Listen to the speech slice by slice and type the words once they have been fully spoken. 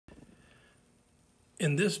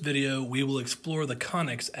In this video, we will explore the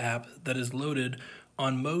Conics app that is loaded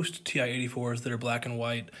on most TI-84s that are black and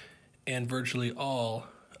white and virtually all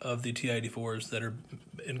of the TI-84s that are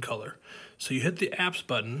in color. So you hit the apps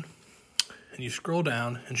button and you scroll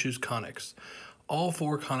down and choose Conics. All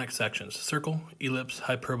four conic sections, circle, ellipse,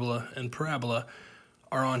 hyperbola, and parabola,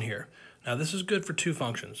 are on here. Now this is good for two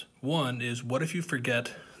functions. One is, what if you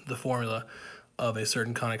forget the formula of a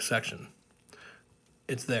certain conic section?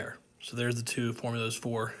 It's there. So there's the two formulas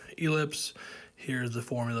for ellipse. Here's the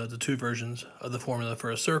formula, the two versions of the formula for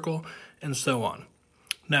a circle, and so on.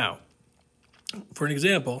 Now, for an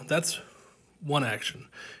example, that's one action,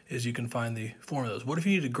 is you can find the formulas. What if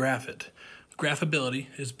you need to graph it? Graphability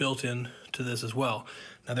is built in to this as well.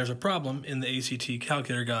 Now there's a problem in the ACT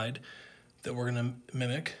calculator guide that we're going to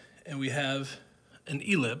mimic, and we have an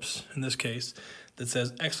ellipse, in this case, that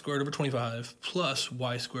says x squared over 25 plus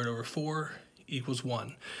y squared over 4 equals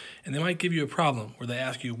 1. And they might give you a problem where they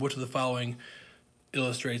ask you which of the following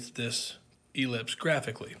illustrates this ellipse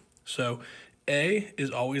graphically. So a is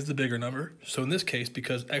always the bigger number. So in this case,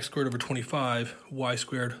 because x squared over 25, y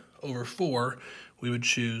squared over 4, we would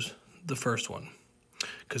choose the first one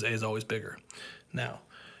because a is always bigger. Now,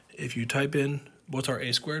 if you type in what's our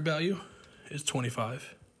a squared value, it's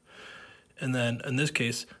 25. And then in this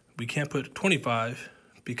case, we can't put 25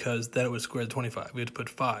 because then it would square the 25. We have to put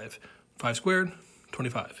 5. 5 squared,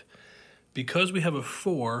 25. Because we have a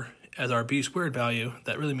 4 as our b squared value,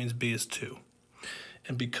 that really means b is 2.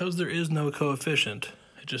 And because there is no coefficient,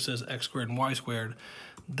 it just says x squared and y squared,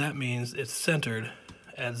 that means it's centered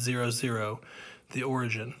at 0, 0, the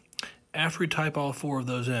origin. After we type all four of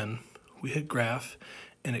those in, we hit graph,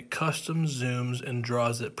 and it custom zooms and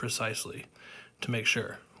draws it precisely to make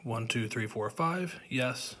sure. 1, 2, 3, 4, 5,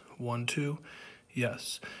 yes. 1, 2,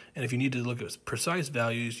 yes. And if you need to look at precise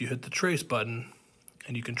values, you hit the trace button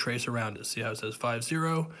and you can trace around it. See how it says 5,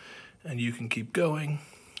 0, and you can keep going,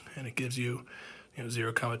 and it gives you,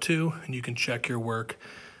 0, 2, and you can check your work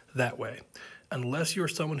that way. Unless you're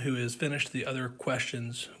someone who has finished the other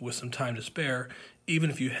questions with some time to spare, even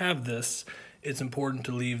if you have this, it's important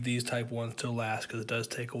to leave these type 1s till last because it does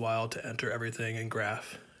take a while to enter everything in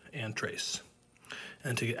graph and trace.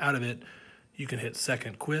 And to get out of it, you can hit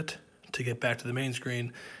second quit to get back to the main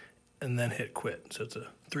screen, and then hit quit. So it's a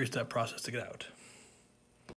 3-step process to get out.